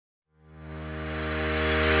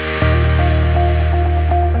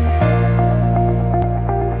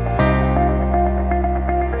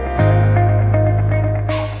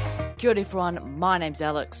Kia ora everyone, my name's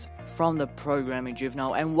Alex from the Programming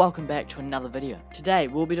Juvenile and welcome back to another video. Today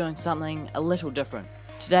we'll be doing something a little different.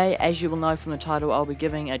 Today, as you will know from the title, I'll be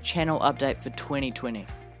giving a channel update for 2020.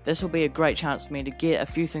 This will be a great chance for me to get a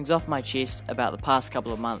few things off my chest about the past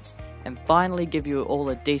couple of months and finally give you all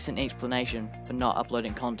a decent explanation for not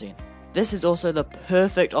uploading content. This is also the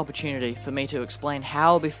perfect opportunity for me to explain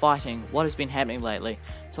how I'll be fighting what has been happening lately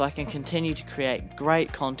so I can continue to create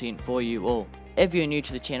great content for you all. If you're new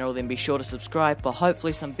to the channel, then be sure to subscribe for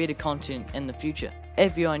hopefully some better content in the future.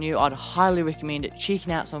 If you are new, I'd highly recommend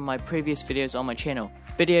checking out some of my previous videos on my channel.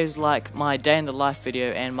 Videos like my day in the life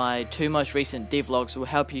video and my two most recent devlogs will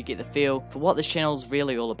help you get the feel for what this channel is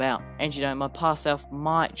really all about. And you know, my past self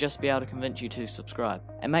might just be able to convince you to subscribe.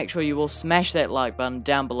 And make sure you all smash that like button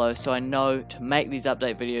down below so I know to make these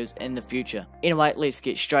update videos in the future. Anyway, let's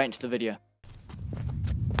get straight into the video.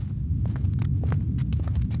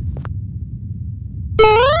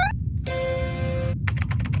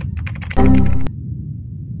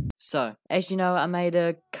 So, as you know, I made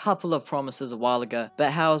a couple of promises a while ago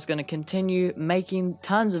about how I was going to continue making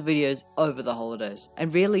tons of videos over the holidays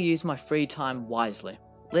and really use my free time wisely.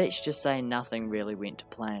 Let's just say nothing really went to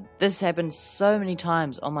plan. This happened so many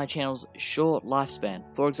times on my channel's short lifespan.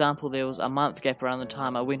 For example, there was a month gap around the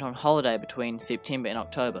time I went on holiday between September and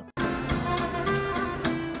October.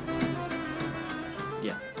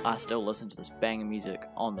 Yeah, I still listen to this banging music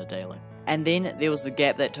on the daily. And then there was the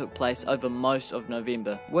gap that took place over most of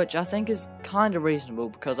November, which I think is kinda reasonable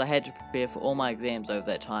because I had to prepare for all my exams over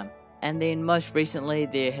that time. And then most recently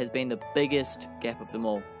there has been the biggest gap of them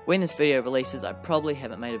all. When this video releases, I probably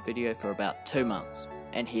haven't made a video for about 2 months,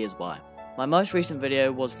 and here's why. My most recent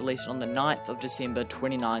video was released on the 9th of December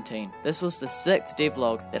 2019. This was the 6th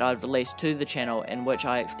devlog that I'd released to the channel in which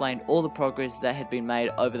I explained all the progress that had been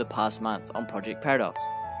made over the past month on Project Paradox.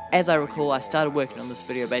 As I recall, I started working on this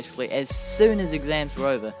video basically as soon as exams were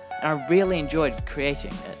over, and I really enjoyed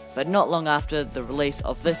creating it. But not long after the release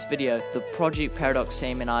of this video, the Project Paradox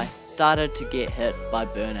team and I started to get hit by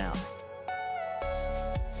burnout.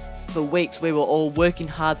 For weeks we were all working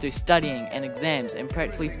hard through studying and exams and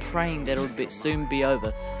practically praying that it would soon be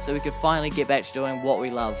over so we could finally get back to doing what we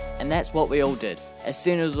love. And that's what we all did. As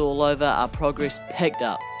soon as it was all over, our progress picked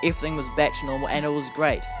up. Everything was back to normal and it was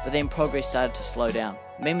great, but then progress started to slow down.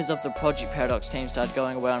 Members of the Project Paradox team started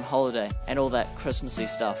going away on holiday and all that Christmassy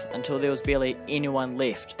stuff until there was barely anyone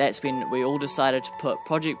left. That's when we all decided to put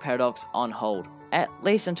Project Paradox on hold, at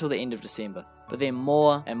least until the end of December. But then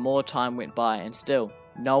more and more time went by and still,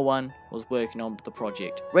 no one was working on the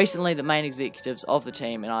project. Recently, the main executives of the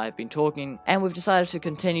team and I have been talking and we've decided to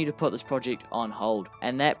continue to put this project on hold.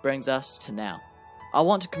 And that brings us to now. I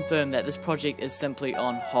want to confirm that this project is simply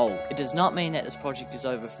on hold. It does not mean that this project is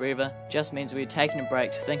over forever, it just means we are taking a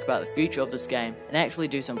break to think about the future of this game and actually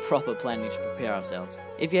do some proper planning to prepare ourselves.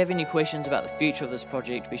 If you have any questions about the future of this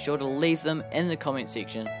project, be sure to leave them in the comment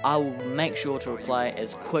section. I will make sure to reply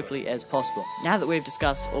as quickly as possible. Now that we've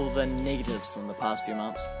discussed all the negatives from the past few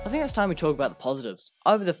months, I think it's time we talk about the positives.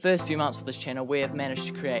 Over the first few months of this channel, we have managed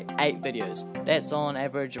to create 8 videos. That's on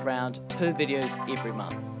average around 2 videos every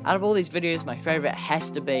month. Out of all these videos, my favourite has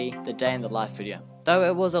to be the day in the life video. Though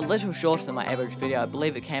it was a little shorter than my average video, I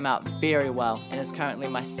believe it came out very well and is currently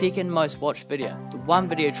my second most watched video. The one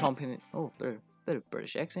video trumping... oh, bit of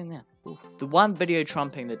British accent there. Ooh. The one video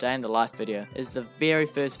trumping the day in the life video is the very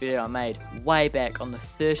first video I made way back on the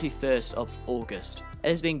 31st of August. It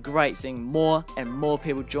has been great seeing more and more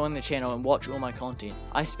people join the channel and watch all my content.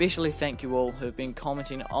 I especially thank you all who have been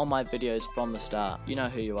commenting on my videos from the start. You know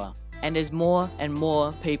who you are. And as more and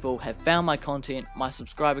more people have found my content, my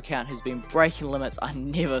subscriber count has been breaking limits I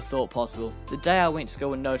never thought possible. The day I went to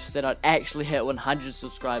school and noticed that I'd actually hit 100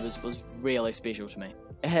 subscribers was really special to me.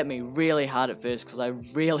 It hit me really hard at first because I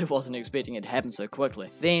really wasn't expecting it to happen so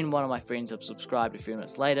quickly. Then one of my friends subscribed a few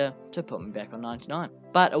minutes later to put me back on 99.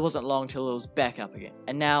 But it wasn't long till it was back up again.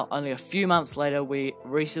 And now, only a few months later, we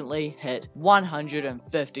recently hit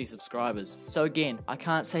 150 subscribers. So again, I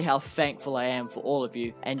can't say how thankful I am for all of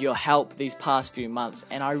you and your help these past few months,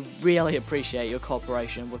 and I really appreciate your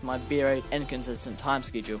cooperation with my very inconsistent time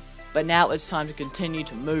schedule. But now it's time to continue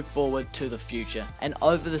to move forward to the future. And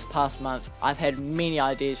over this past month, I've had many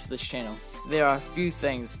ideas for this channel. So there are a few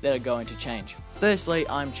things that are going to change. Firstly,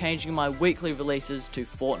 I'm changing my weekly releases to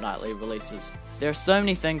fortnightly releases. There are so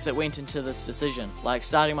many things that went into this decision, like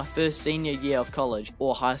starting my first senior year of college,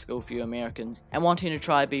 or high school for you Americans, and wanting to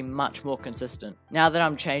try to be much more consistent. Now that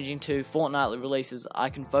I'm changing to fortnightly releases, I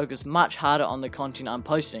can focus much harder on the content I'm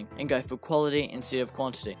posting, and go for quality instead of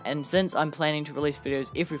quantity. And since I'm planning to release videos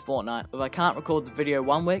every fortnight, if I can't record the video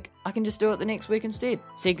one week, I can just do it the next week instead.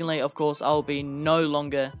 Secondly, of course, I'll be no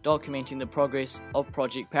longer documenting the progress of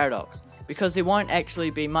Project Paradox, because there won't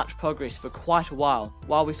actually be much progress for quite a while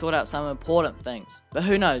we sort out some important things. But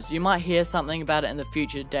who knows, you might hear something about it in the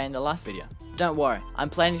future day in the life video. Don't worry, I'm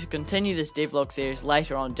planning to continue this devlog series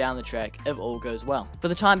later on down the track if all goes well. For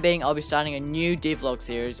the time being, I'll be starting a new devlog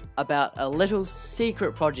series about a little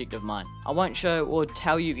secret project of mine. I won't show or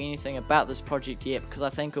tell you anything about this project yet because I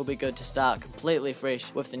think it'll be good to start completely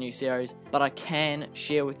fresh with the new series, but I can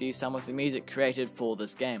share with you some of the music created for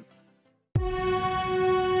this game.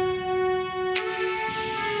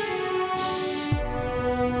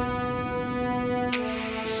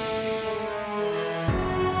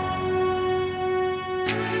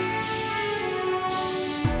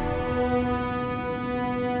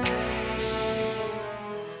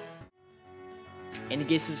 Any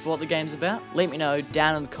guesses for what the game's about? Let me know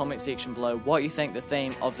down in the comment section below what you think the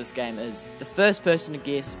theme of this game is. The first person to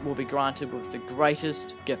guess will be granted with the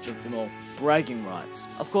greatest gift of them all, bragging rights.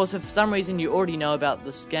 Of course, if for some reason you already know about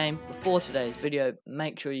this game before today's video,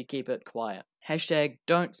 make sure you keep it quiet. Hashtag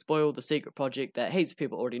don't spoil the secret project that heaps of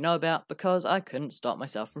people already know about because I couldn't stop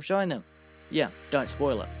myself from showing them. Yeah, don't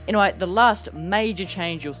spoil it. Anyway, the last major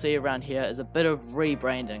change you'll see around here is a bit of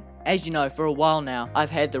rebranding. As you know, for a while now, I've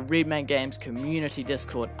had the Redman Games community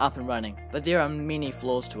Discord up and running, but there are many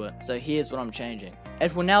flaws to it, so here's what I'm changing.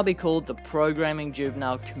 It will now be called the Programming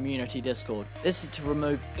Juvenile Community Discord. This is to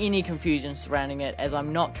remove any confusion surrounding it, as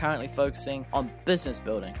I'm not currently focusing on business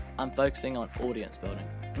building, I'm focusing on audience building.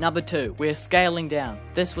 Number 2, we're scaling down.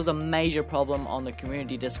 This was a major problem on the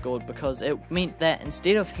community Discord because it meant that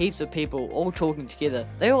instead of heaps of people all talking together,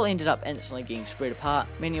 they all ended up instantly getting spread apart,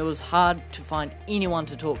 meaning it was hard to find anyone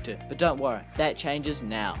to talk to. But don't worry, that changes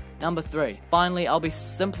now. Number 3, finally I'll be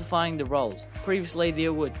simplifying the roles. Previously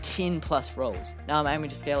there were 10 plus roles. Now I'm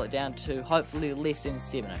aiming to scale it down to hopefully less than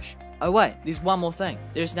 7ish. Oh wait, there's one more thing.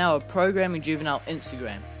 There's now a Programming Juvenile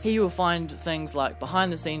Instagram. Here you will find things like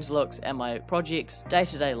behind the scenes looks at my projects,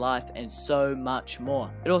 day-to-day life, and so much more.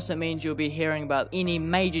 It also means you'll be hearing about any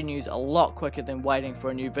major news a lot quicker than waiting for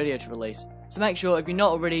a new video to release. So make sure, if you're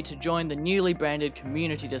not already, to join the newly branded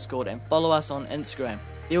community Discord and follow us on Instagram.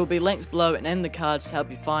 There will be links below and in the cards to help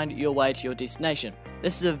you find your way to your destination.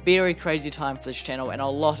 This is a very crazy time for this channel and a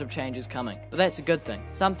lot of changes coming, but that's a good thing.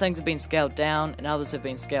 Some things have been scaled down and others have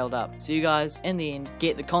been scaled up, so you guys, in the end,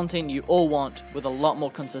 get the content you all want with a lot more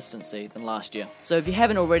consistency than last year. So if you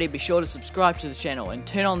haven't already, be sure to subscribe to the channel and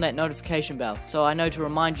turn on that notification bell so I know to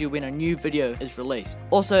remind you when a new video is released.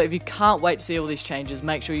 Also, if you can't wait to see all these changes,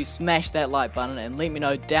 make sure you smash that like button and let me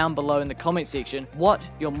know down below in the comment section what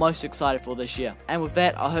you're most excited for this year. And with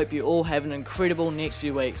that, I hope you all have an incredible next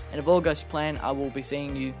few weeks, and if all goes to plan, I will be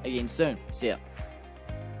seeing you again soon. See ya.